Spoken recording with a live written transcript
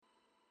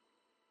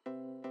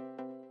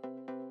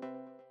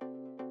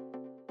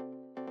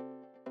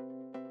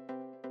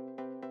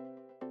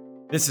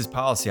This is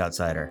Policy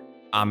Outsider.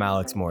 I'm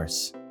Alex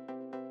Morse.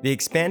 The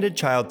expanded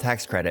child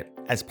tax credit,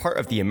 as part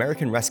of the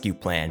American Rescue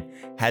Plan,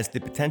 has the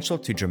potential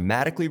to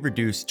dramatically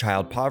reduce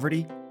child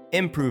poverty,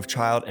 improve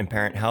child and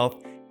parent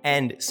health,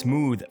 and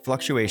smooth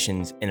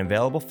fluctuations in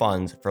available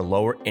funds for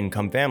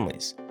lower-income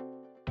families.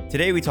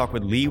 Today we talk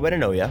with Lee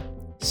Wedenoya,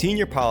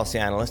 Senior Policy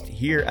Analyst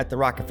here at the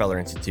Rockefeller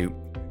Institute,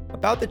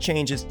 about the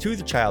changes to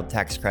the child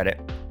tax credit,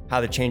 how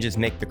the changes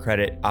make the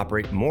credit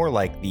operate more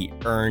like the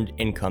Earned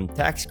Income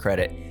Tax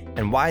Credit,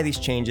 and why these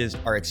changes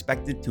are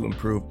expected to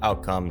improve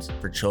outcomes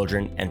for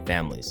children and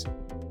families.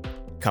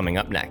 Coming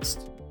up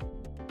next.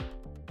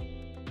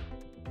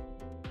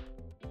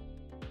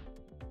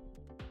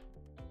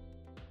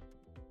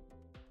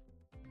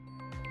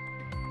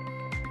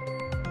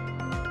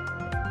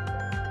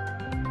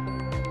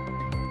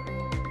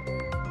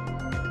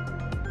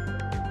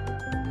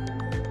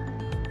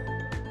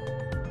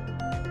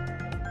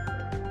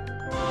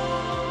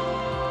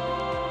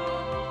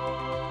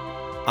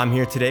 I'm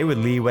here today with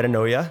Lee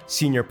Wedenoya,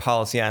 Senior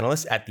Policy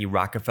Analyst at the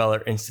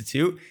Rockefeller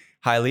Institute.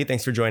 Hi, Lee.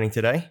 Thanks for joining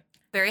today.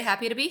 Very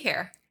happy to be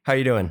here. How are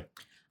you doing?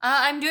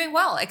 I'm doing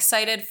well.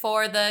 Excited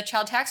for the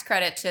child tax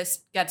credit to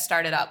get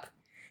started up.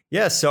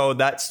 Yeah, so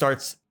that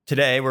starts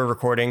today. We're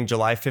recording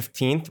July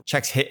 15th.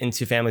 Checks hit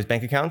into families'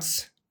 bank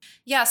accounts.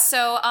 Yeah,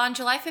 so on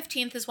July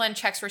 15th is when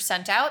checks were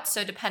sent out.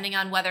 So depending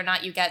on whether or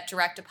not you get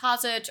direct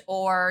deposit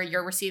or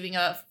you're receiving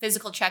a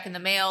physical check in the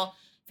mail,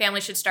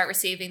 families should start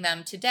receiving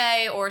them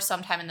today or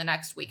sometime in the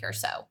next week or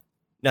so.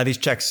 Now, these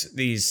checks,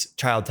 these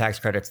child tax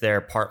credits,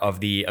 they're part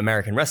of the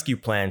American Rescue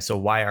Plan. So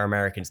why are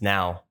Americans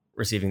now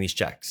receiving these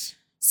checks?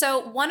 So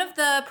one of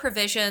the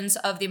provisions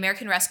of the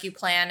American Rescue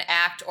Plan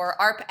Act, or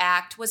ARP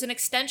Act, was an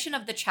extension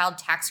of the child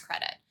tax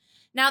credit.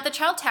 Now, the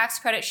child tax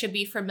credit should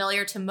be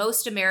familiar to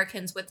most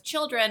Americans with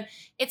children.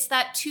 It's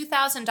that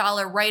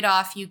 $2,000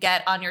 write-off you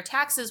get on your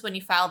taxes when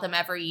you file them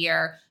every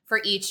year for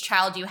each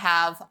child you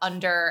have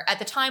at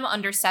the time,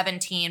 under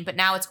 17, but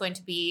now it's going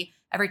to be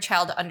every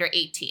child under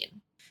 18.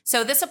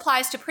 So this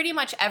applies to pretty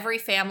much every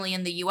family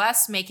in the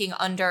U.S. making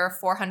under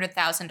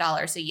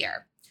 $400,000 a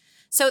year.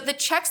 So the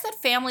checks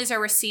that families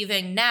are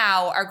receiving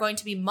now are going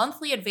to be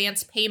monthly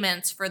advance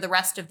payments for the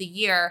rest of the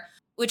year,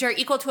 which are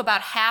equal to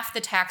about half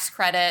the tax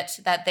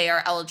credit that they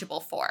are eligible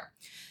for.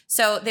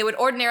 So they would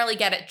ordinarily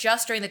get it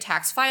just during the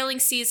tax filing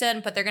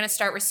season, but they're going to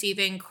start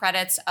receiving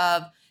credits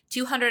of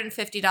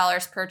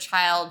 $250 per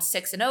child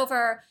 6 and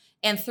over,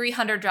 and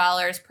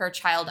 $300 per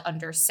child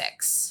under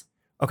 6.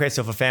 Okay,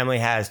 so if a family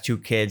has two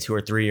kids who are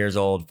 3 years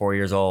old, 4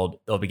 years old,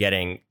 they'll be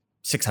getting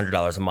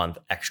 $600 a month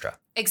extra.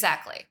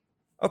 Exactly.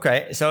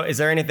 Okay, so is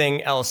there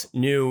anything else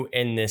new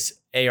in this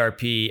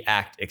ARP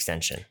Act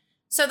extension?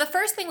 So the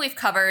first thing we've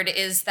covered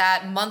is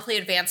that monthly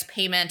advance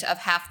payment of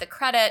half the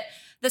credit.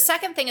 The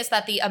second thing is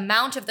that the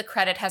amount of the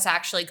credit has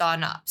actually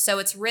gone up. So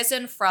it's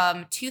risen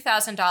from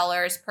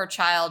 $2,000 per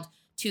child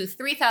to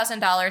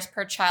 $3,000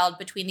 per child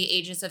between the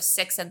ages of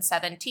 6 and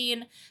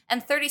 17,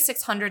 and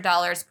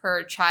 $3,600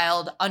 per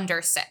child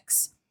under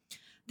 6.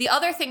 The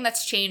other thing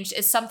that's changed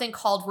is something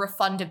called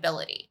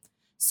refundability.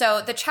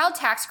 So the child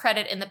tax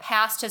credit in the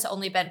past has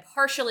only been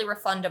partially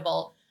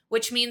refundable,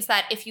 which means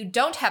that if you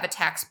don't have a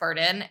tax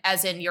burden,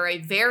 as in you're a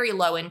very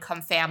low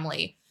income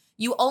family,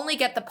 you only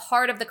get the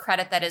part of the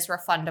credit that is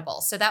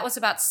refundable. So that was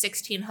about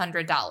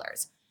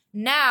 $1,600.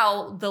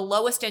 Now, the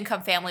lowest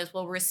income families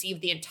will receive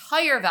the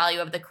entire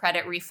value of the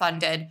credit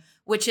refunded,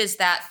 which is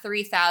that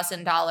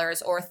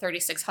 $3,000 or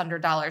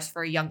 $3,600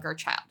 for a younger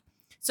child.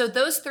 So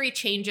those three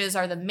changes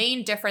are the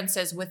main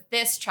differences with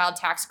this child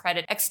tax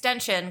credit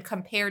extension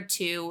compared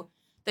to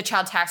the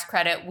child tax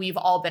credit we've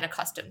all been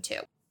accustomed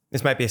to.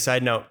 This might be a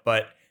side note,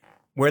 but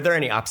were there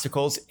any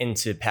obstacles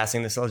into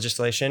passing this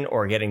legislation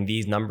or getting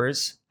these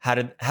numbers? How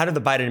did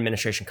the Biden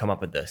administration come up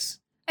with this?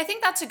 I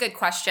think that's a good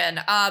question.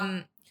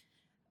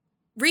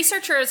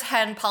 Researchers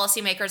and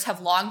policymakers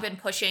have long been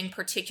pushing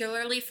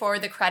particularly for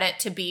the credit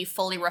to be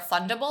fully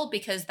refundable,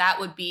 because that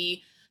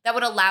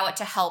would allow it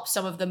to help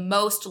some of the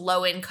most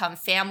low-income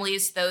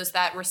families, those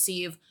that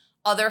receive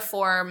other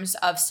forms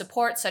of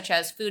support such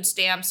as food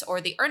stamps or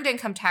the Earned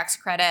Income Tax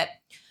Credit.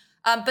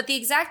 But the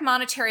exact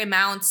monetary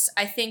amounts,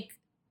 I think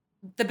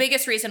the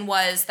biggest reason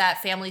was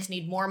that families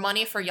need more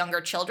money for younger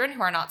children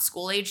who are not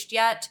school-aged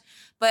yet.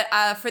 But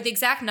for the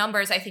exact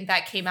numbers, I think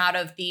that came out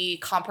of the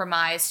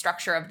compromise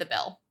structure of the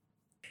bill.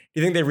 Do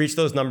you think they reached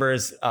those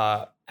numbers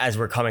as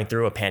we're coming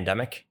through a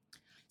pandemic?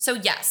 So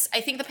yes, I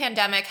think the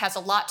pandemic has a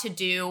lot to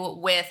do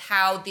with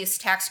how this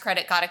tax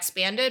credit got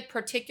expanded,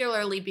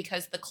 particularly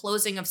because the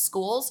closing of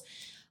schools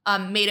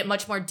made it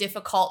much more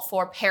difficult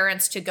for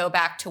parents to go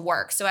back to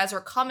work. So as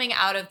we're coming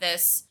out of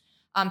this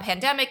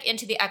pandemic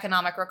into the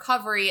economic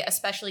recovery,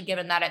 especially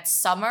given that it's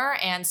summer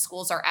and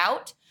schools are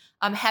out,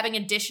 having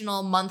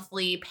additional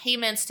monthly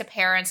payments to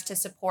parents to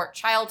support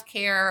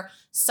childcare,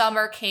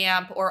 summer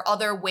camp, or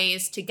other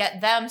ways to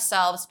get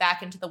themselves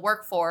back into the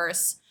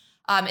workforce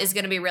is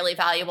going to be really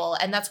valuable.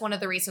 And that's one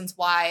of the reasons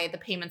why the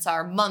payments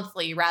are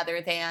monthly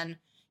rather than,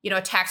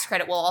 a tax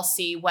credit we'll all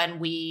see when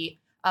we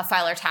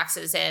file our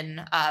taxes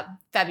in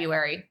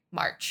February,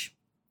 March.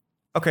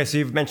 Okay, so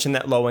you've mentioned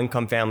that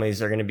low-income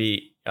families are going to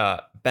be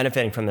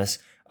benefiting from this.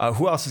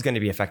 Who else is going to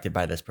be affected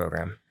by this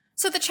program?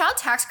 So the child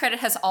tax credit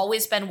has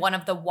always been one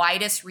of the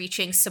widest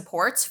reaching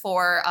supports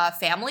for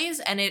families,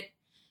 and it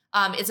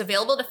is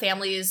available to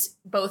families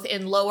both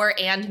in lower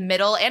and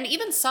middle and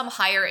even some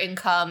higher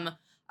income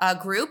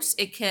groups.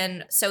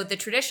 So the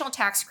traditional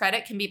tax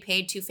credit can be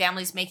paid to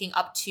families making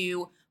up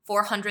to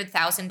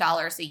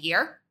 $400,000 a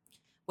year,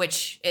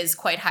 which is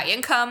quite high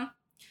income.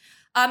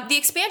 The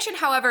expansion,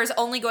 however, is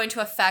only going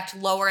to affect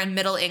lower and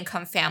middle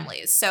income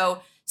families.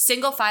 So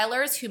single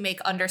filers who make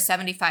under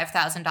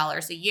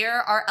 $75,000 a year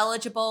are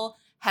eligible.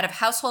 Head of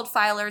household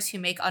filers who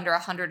make under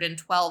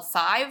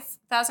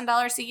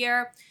 $112,500 a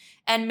year,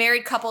 and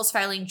married couples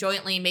filing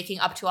jointly making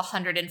up to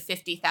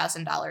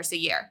 $150,000 a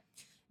year.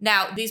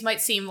 Now, these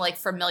might seem like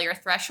familiar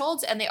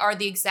thresholds, and they are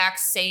the exact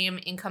same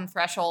income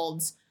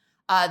thresholds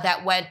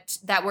that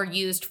were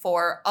used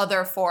for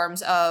other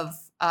forms of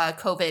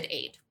COVID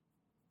aid.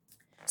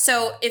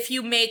 So if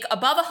you make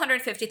above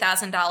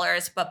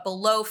 $150,000 but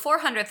below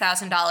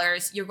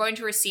 $400,000, you're going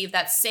to receive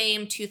that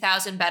same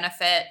 $2,000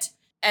 benefit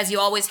as you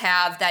always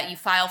have that you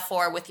file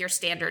for with your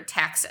standard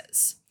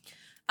taxes.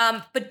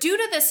 But due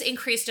to this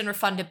increase in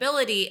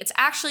refundability, it's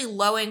actually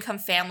low-income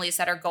families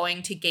that are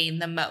going to gain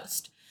the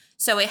most.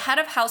 So a head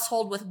of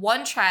household with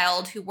one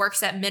child who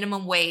works at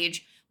minimum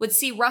wage would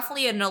see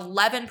roughly an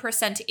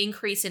 11%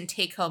 increase in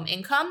take-home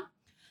income,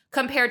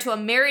 compared to a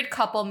married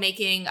couple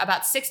making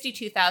about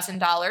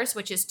 $62,000,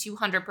 which is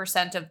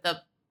 200% of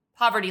the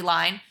poverty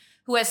line,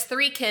 who has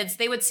 3 kids.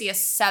 They would see a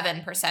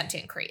 7%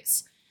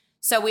 increase.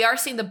 So we are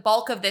seeing the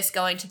bulk of this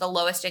going to the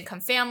lowest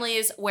income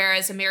families,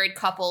 whereas a married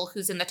couple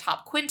who's in the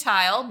top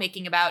quintile,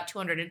 making about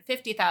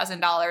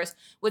 $250,000,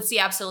 would see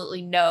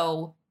absolutely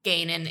no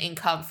gain in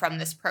income from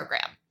this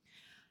program.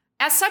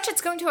 As such,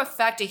 it's going to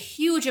affect a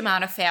huge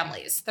amount of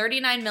families.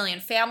 39 million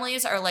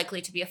families are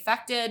likely to be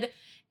affected,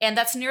 and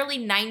that's nearly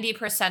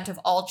 90% of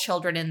all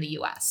children in the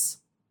U.S.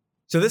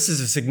 So this is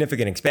a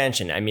significant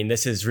expansion. I mean,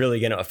 this is really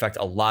going to affect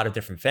a lot of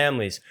different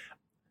families.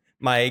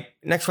 My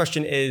next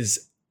question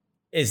is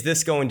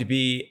this going to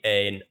be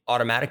an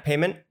automatic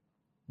payment?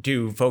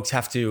 Do folks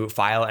have to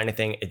file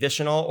anything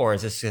additional, or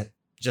is this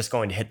just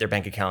going to hit their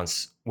bank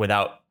accounts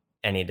without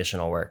any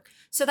additional work?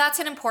 So that's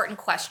an important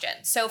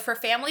question. So for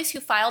families who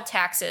filed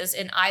taxes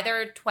in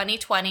either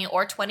 2020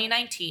 or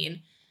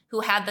 2019, who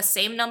had the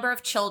same number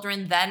of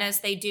children then as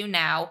they do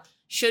now,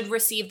 should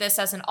receive this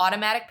as an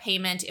automatic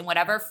payment in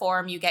whatever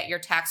form you get your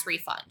tax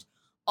refund.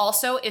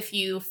 Also, if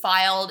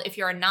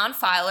you're a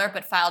non-filer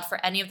but filed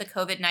for any of the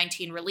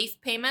COVID-19 relief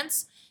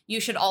payments,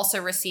 you should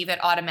also receive it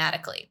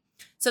automatically.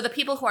 So the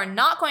people who are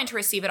not going to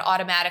receive it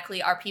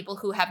automatically are people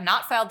who have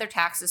not filed their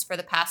taxes for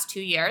the past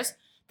 2 years.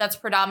 That's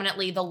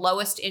predominantly the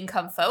lowest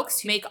income folks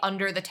who make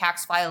under the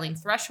tax filing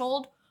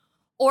threshold,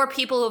 or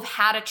people who've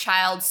had a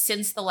child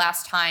since the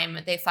last time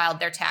they filed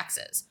their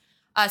taxes.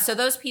 So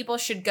those people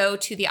should go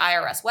to the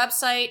IRS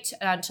website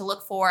to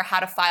look for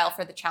how to file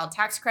for the child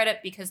tax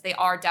credit, because they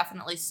are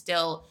definitely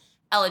still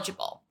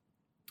eligible.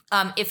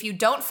 If you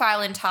don't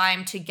file in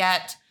time to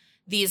get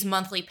these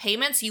monthly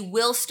payments, you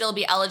will still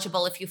be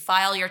eligible if you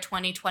file your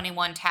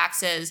 2021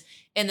 taxes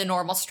in the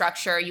normal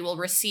structure. You will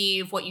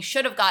receive what you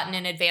should have gotten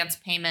in advance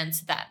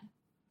payments then.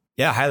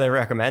 Yeah, I highly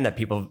recommend that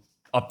people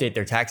update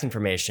their tax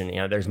information.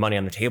 There's money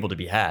on the table to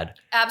be had.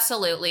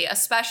 Absolutely,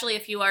 especially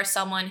if you are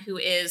someone who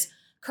is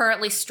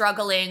currently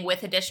struggling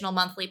with additional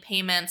monthly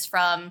payments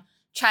from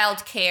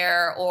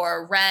childcare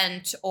or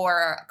rent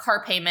or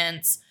car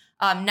payments.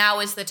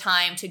 Now is the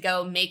time to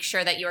go make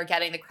sure that you are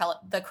getting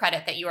the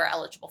credit that you are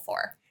eligible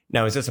for.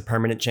 Now, is this a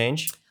permanent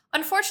change?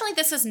 Unfortunately,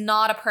 this is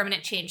not a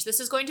permanent change. This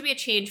is going to be a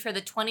change for the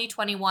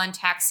 2021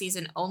 tax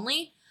season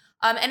only.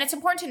 And it's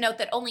important to note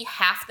that only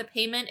half the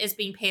payment is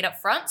being paid up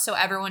front, so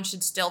everyone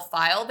should still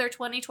file their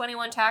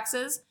 2021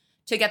 taxes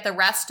to get the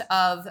rest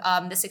of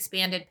this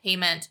expanded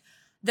payment.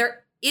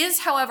 There is,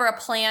 however, a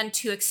plan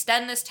to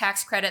extend this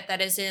tax credit that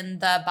is in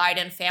the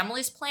Biden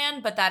family's plan,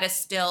 but that is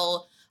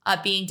still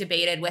being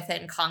debated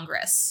within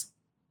Congress.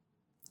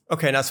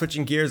 Okay, now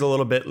switching gears a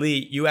little bit,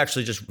 Lee, you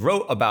actually just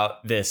wrote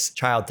about this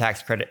child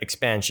tax credit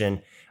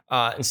expansion.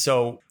 And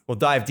so we'll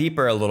dive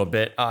deeper a little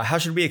bit. How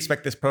should we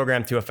expect this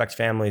program to affect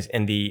families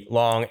in the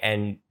long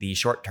and the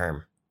short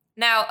term?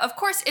 Now, of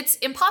course, it's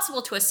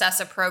impossible to assess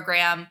a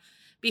program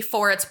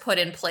before it's put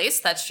in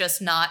place. That's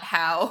just not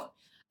how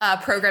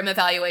program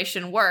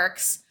evaluation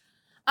works.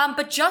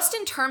 But just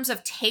in terms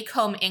of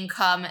take-home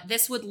income,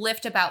 this would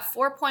lift about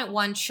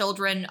 4.1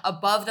 children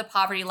above the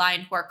poverty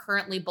line who are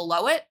currently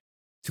below it.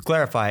 To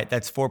clarify,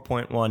 that's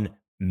 4.1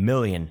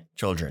 million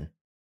children.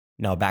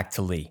 Now back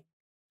to Lee.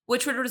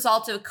 Which would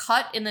result in a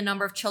cut in the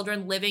number of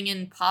children living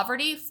in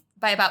poverty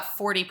by about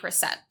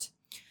 40%.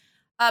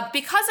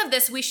 Because of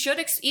this, we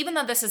should, even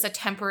though this is a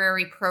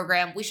temporary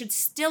program, we should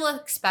still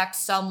expect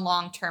some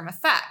long-term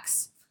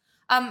effects.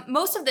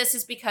 Most of this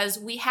is because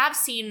we have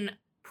seen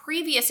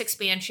previous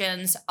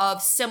expansions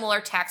of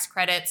similar tax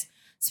credits,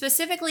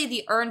 specifically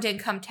the earned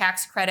income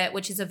tax credit,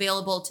 which is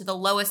available to the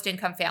lowest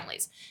income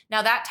families.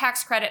 Now, that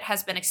tax credit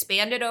has been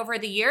expanded over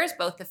the years,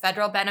 both the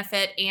federal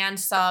benefit and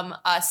some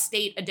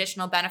state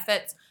additional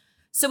benefits.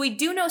 So we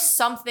do know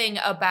something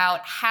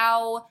about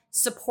how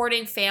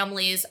supporting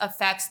families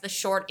affects the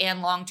short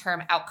and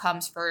long-term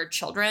outcomes for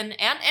children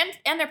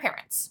and their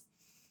parents.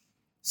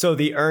 So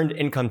the Earned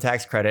Income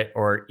Tax Credit,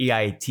 or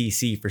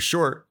EITC for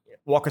short,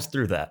 walk us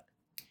through that.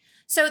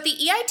 So the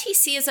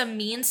EITC is a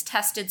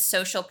means-tested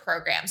social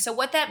program. So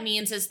what that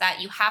means is that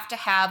you have to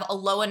have a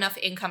low enough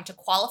income to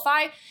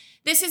qualify.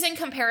 This is in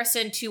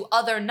comparison to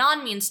other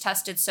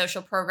non-means-tested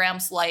social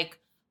programs like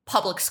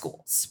public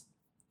schools,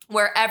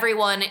 where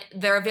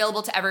they're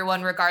available to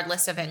everyone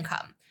regardless of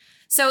income.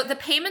 So the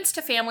payments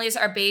to families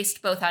are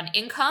based both on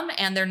income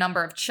and their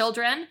number of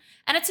children,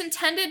 and it's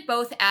intended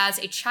both as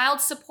a child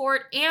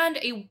support and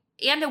a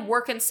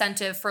work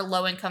incentive for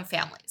low-income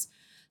families.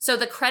 So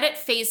the credit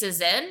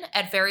phases in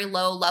at very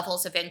low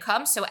levels of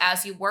income. So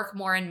as you work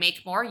more and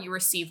make more, you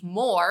receive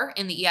more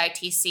in the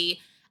EITC,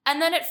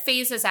 and then it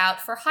phases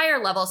out for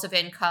higher levels of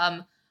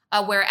income,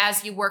 where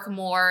as you work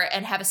more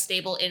and have a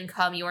stable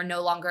income, you are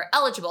no longer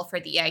eligible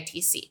for the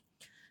EITC.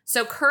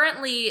 So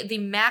currently, the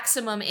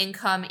maximum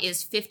income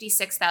is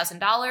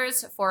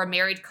 $56,000 for a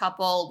married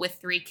couple with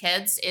 3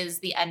 kids is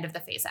the end of the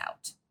phase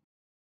out.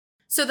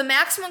 So the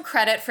maximum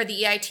credit for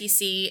the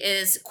EITC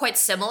is quite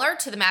similar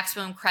to the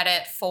maximum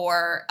credit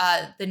for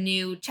the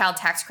new child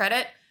tax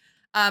credit.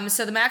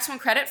 So the maximum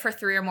credit for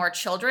 3 or more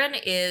children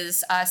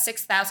is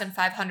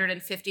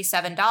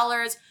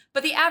 $6,557,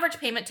 but the average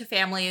payment to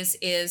families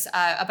is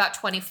about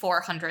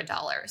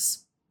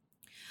 $2,400.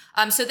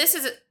 So this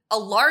is a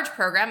large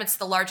program. It's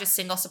the largest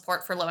single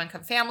support for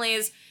low-income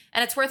families,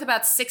 and it's worth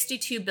about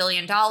 $62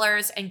 billion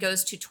and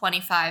goes to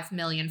 25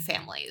 million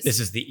families. This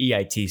is the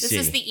EITC. This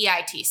is the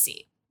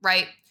EITC,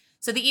 right?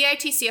 So the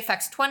EITC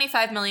affects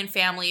 25 million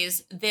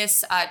families.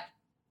 This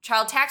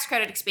child tax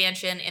credit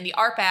expansion in the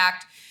ARP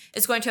Act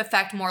is going to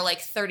affect more like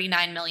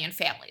 39 million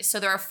families. So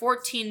there are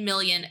 14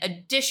 million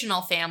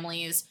additional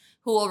families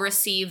who will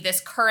receive this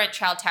current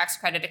child tax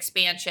credit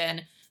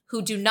expansion who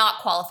do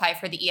not qualify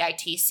for the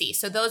EITC.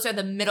 So those are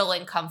the middle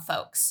income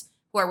folks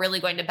who are really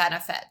going to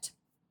benefit.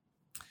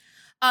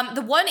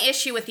 The one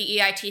issue with the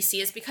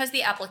EITC is because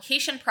the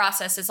application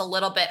process is a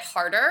little bit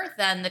harder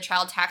than the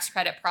child tax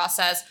credit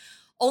process,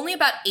 only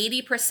about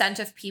 80%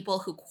 of people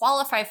who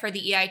qualify for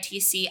the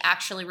EITC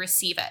actually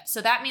receive it. So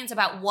that means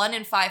about 1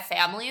 in 5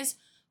 families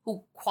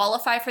who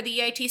qualify for the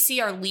EITC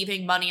are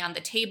leaving money on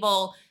the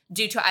table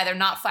due to either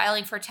not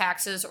filing for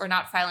taxes or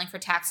not filing for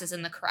taxes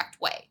in the correct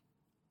way.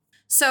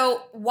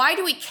 So why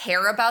do we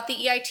care about the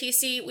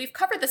EITC? We've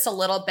covered this a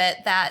little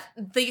bit, that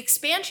the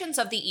expansions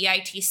of the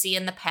EITC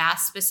in the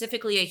past,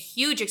 specifically a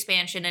huge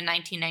expansion in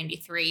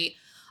 1993,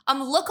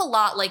 look a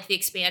lot like the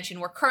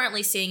expansion we're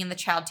currently seeing in the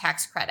child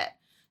tax credit.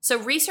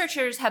 So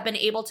researchers have been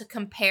able to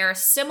compare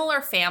similar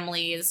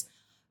families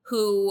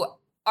who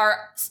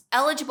are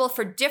eligible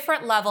for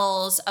different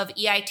levels of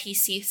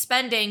EITC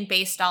spending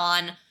based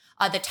on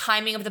the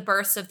timing of the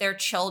births of their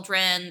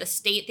children, the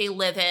state they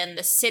live in,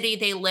 the city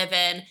they live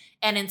in,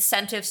 and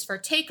incentives for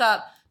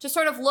take-up to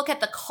sort of look at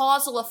the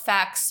causal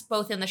effects,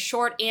 both in the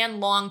short and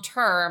long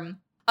term,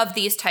 of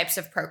these types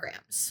of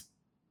programs.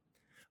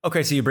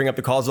 Okay, so you bring up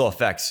the causal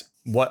effects.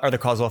 What are the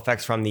causal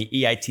effects from the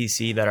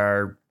EITC that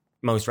are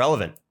most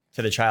relevant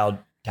to the child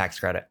tax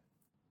credit?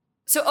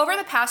 So over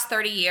the past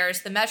 30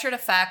 years, the measured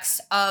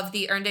effects of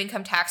the Earned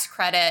Income Tax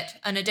Credit,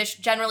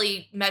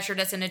 generally measured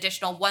as an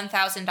additional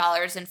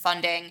 $1,000 in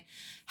funding,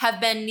 have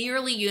been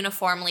nearly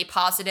uniformly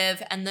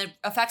positive, and the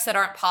effects that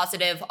aren't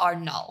positive are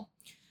null.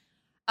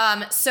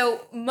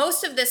 So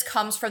most of this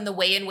comes from the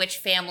way in which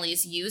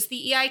families use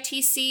the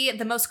EITC.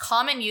 The most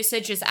common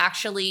usage is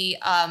actually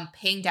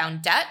paying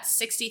down debt.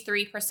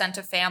 63%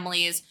 of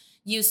families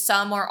use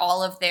some or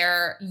all of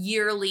their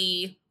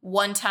yearly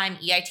one-time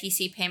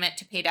EITC payment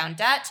to pay down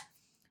debt.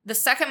 The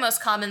second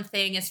most common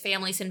thing is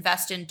families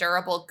invest in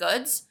durable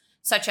goods,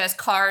 such as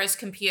cars,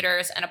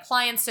 computers, and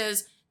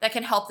appliances that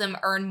can help them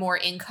earn more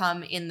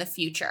income in the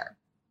future.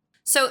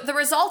 So the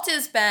result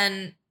has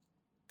been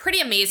pretty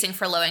amazing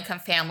for low-income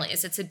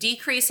families. It's a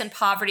decrease in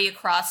poverty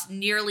across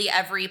nearly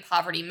every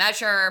poverty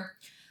measure,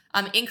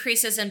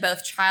 increases in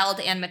both child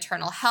and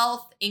maternal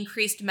health,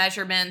 increased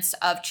measurements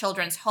of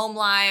children's home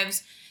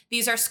lives.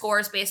 These are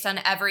scores based on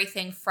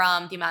everything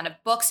from the amount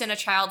of books in a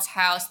child's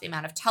house, the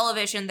amount of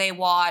television they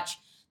watch,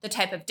 the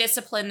type of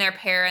discipline their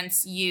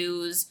parents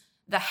use,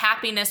 the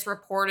happiness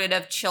reported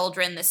of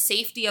children, the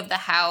safety of the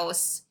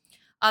house.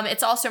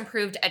 It's also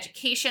improved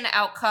education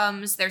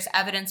outcomes. There's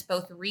evidence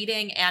both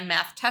reading and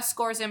math test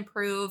scores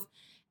improve,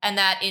 and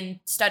that in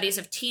studies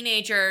of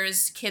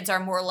teenagers, kids are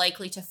more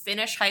likely to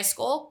finish high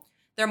school.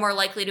 They're more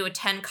likely to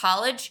attend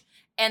college.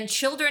 And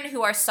children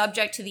who are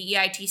subject to the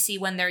EITC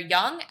when they're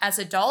young, as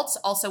adults,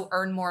 also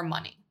earn more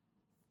money.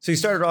 So you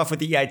started off with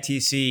the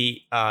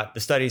EITC, the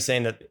study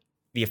saying that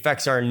the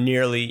effects are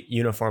nearly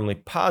uniformly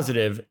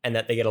positive and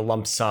that they get a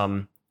lump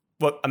sum,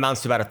 what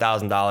amounts to about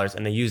 $1,000,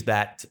 and they use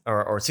that,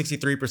 or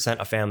 63%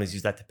 of families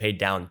use that to pay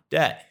down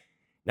debt.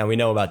 Now we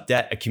know about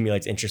debt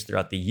accumulates interest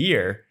throughout the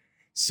year.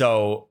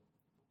 So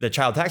the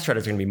child tax credit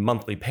is going to be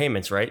monthly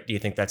payments, right? Do you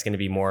think that's going to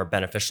be more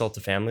beneficial to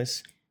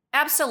families?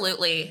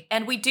 Absolutely.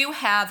 And we do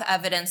have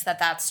evidence that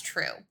that's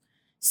true.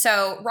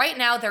 So right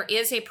now there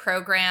is a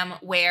program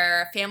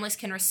where families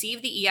can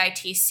receive the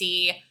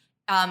EITC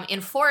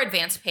in 4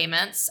 advance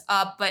payments,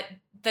 but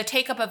the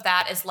take-up of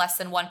that is less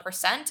than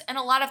 1%. And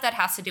a lot of that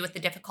has to do with the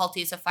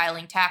difficulties of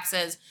filing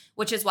taxes,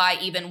 which is why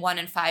even 1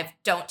 in 5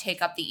 don't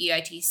take up the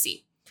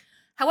EITC.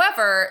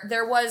 However,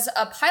 there was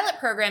a pilot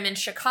program in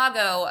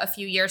Chicago a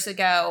few years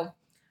ago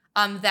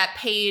that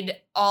paid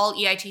all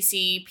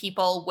EITC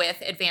people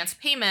with advance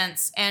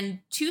payments. And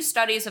 2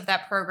 studies of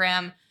that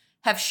program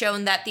have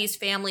shown that these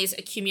families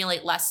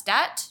accumulate less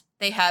debt,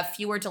 they have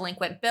fewer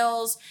delinquent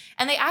bills,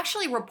 and they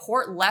actually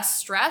report less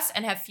stress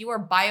and have fewer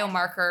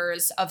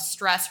biomarkers of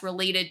stress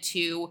related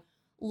to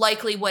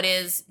likely what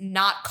is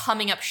not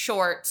coming up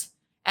short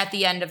at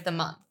the end of the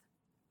month.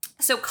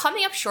 So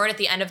coming up short at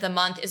the end of the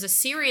month is a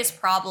serious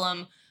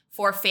problem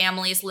for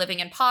families living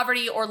in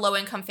poverty or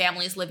low-income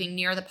families living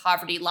near the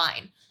poverty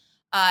line.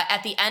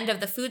 At the end of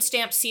the food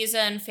stamp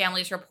season,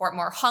 families report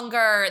more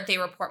hunger, they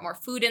report more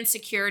food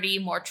insecurity,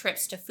 more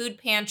trips to food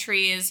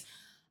pantries.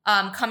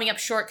 Coming up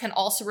short can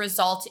also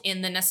result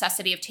in the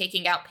necessity of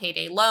taking out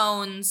payday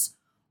loans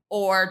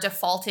or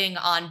defaulting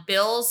on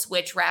bills,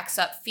 which racks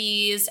up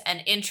fees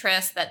and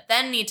interest that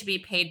then need to be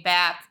paid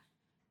back,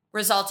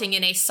 resulting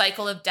in a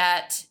cycle of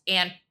debt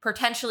and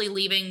potentially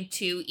leading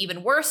to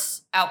even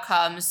worse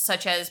outcomes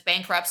such as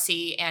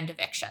bankruptcy and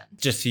eviction.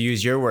 Just to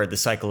use your word, the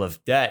cycle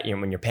of debt,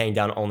 when you're paying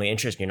down only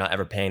interest and you're not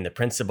ever paying the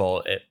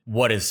principal,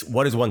 what is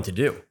one to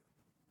do?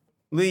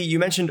 Lee, you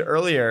mentioned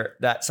earlier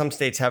that some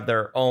states have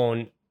their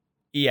own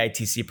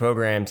EITC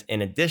programs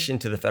in addition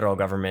to the federal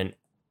government.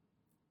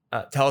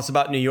 Tell us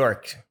about New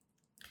York.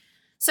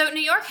 So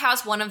New York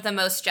has one of the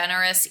most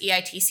generous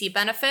EITC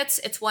benefits.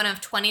 It's one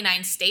of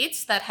 29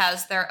 states that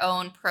has their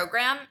own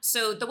program.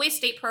 So the way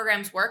state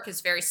programs work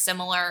is very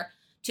similar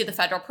to the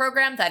federal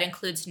program that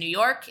includes New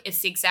York.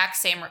 It's the exact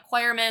same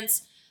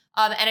requirements,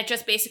 and it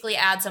just basically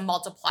adds a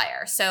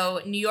multiplier.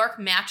 So New York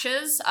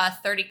matches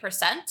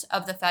 30%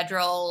 of the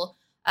federal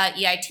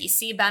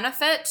EITC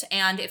benefit,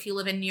 and if you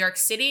live in New York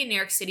City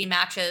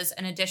matches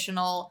an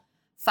additional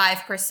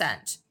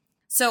 5%.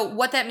 So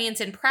what that means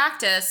in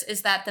practice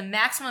is that the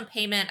maximum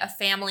payment a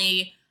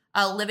family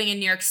living in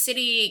New York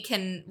City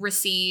can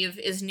receive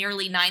is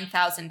nearly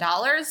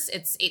 $9,000.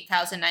 It's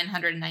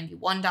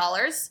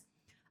 $8,991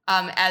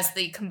 as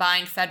the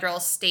combined federal,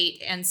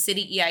 state, and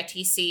city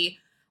EITC,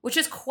 which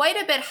is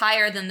quite a bit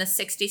higher than the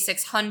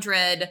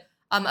 $6,600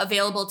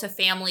 available to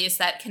families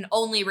that can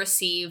only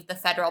receive the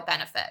federal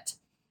benefit.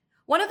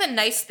 One of the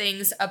nice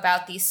things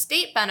about these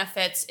state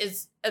benefits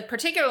is,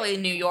 particularly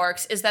New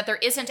York's, is that there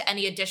isn't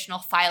any additional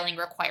filing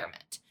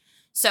requirement.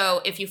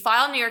 So if you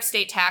file New York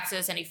state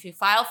taxes and if you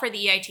file for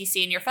the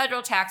EITC in your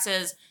federal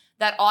taxes,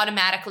 that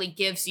automatically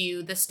gives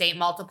you the state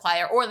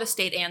multiplier or the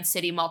state and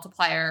city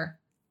multiplier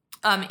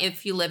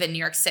if you live in New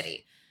York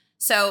City.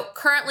 So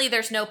currently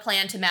there's no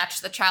plan to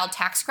match the child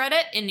tax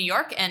credit in New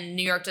York, and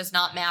New York does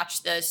not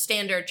match the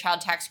standard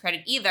child tax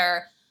credit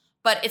either.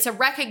 But it's a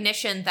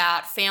recognition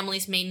that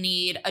families may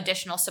need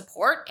additional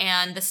support,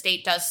 and the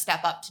state does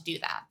step up to do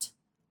that.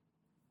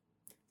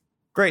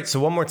 Great. So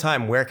one more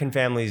time, where can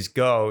families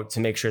go to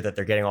make sure that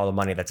they're getting all the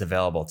money that's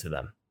available to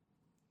them?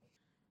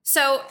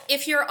 So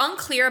if you're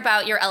unclear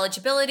about your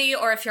eligibility,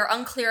 or if you're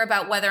unclear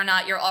about whether or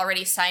not you're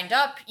already signed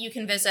up, you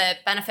can visit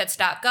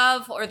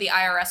benefits.gov or the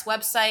IRS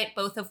website,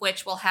 both of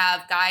which will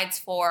have guides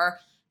for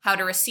how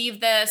to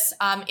receive this.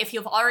 If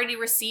you've already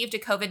received a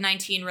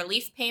COVID-19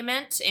 relief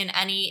payment in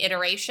any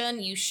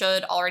iteration, you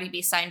should already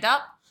be signed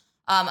up,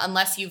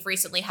 unless you've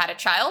recently had a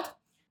child.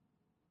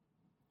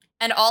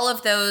 And all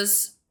of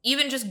those,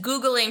 even just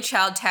Googling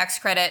child tax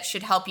credit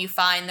should help you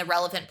find the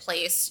relevant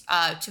place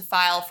to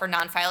file for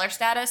non-filer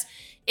status.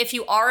 If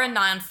you are a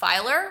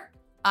non-filer,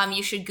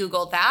 you should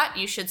Google that.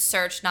 You should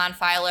search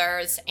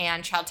non-filers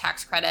and child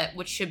tax credit,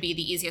 which should be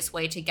the easiest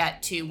way to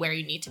get to where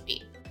you need to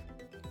be.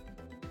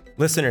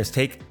 Listeners,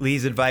 take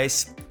Lee's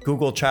advice,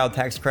 Google child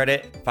tax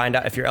credit, find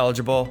out if you're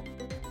eligible,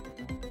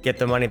 get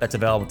the money that's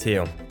available to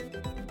you.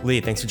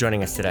 Lee, thanks for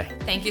joining us today.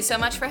 Thank you so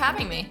much for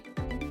having me.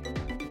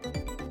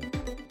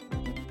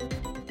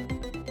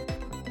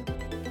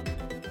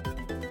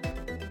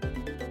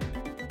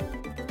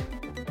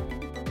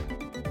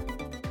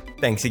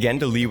 Thanks again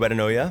to Lee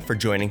Wedenoya for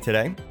joining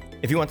today.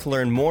 If you want to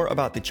learn more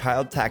about the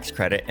child tax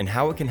credit and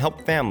how it can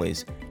help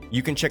families,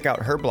 you can check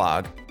out her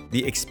blog,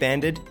 The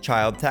Expanded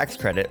Child Tax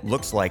Credit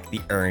Looks Like the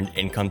Earned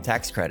Income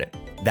Tax Credit.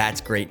 That's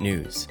great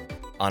news.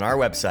 On our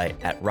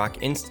website at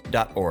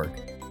rockinst.org.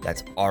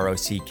 That's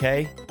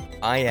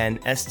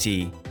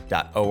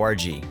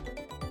ROCKINST.org.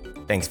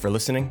 Thanks for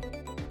listening.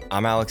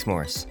 I'm Alex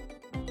Morris.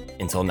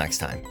 Until next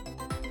time.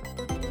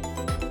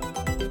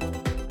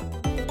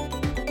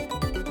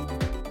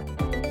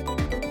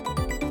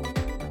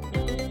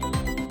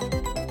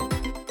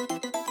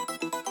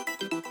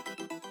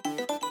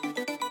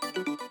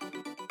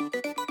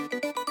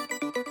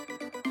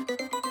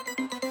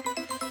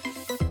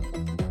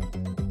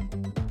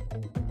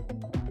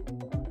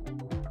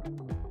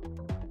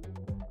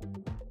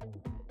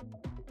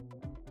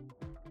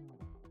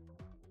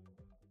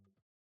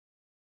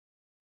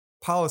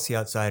 Policy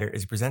Outsider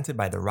is presented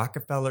by the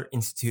Rockefeller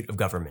Institute of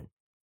Government,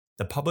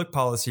 the public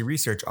policy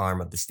research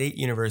arm of the State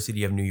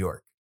University of New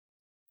York.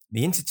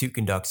 The Institute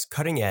conducts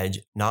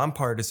cutting-edge,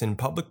 nonpartisan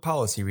public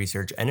policy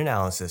research and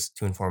analysis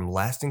to inform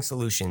lasting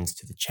solutions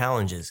to the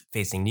challenges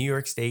facing New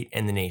York State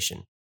and the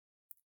nation.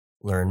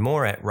 Learn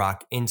more at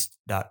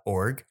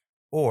rockinst.org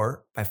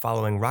or by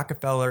following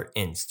Rockefeller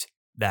Inst,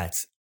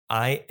 that's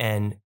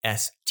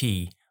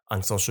INST,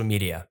 on social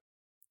media.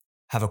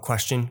 Have a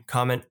question,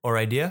 comment, or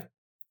idea?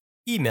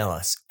 Email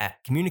us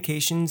at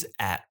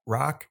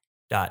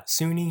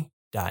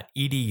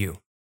communications@rock.suny.edu.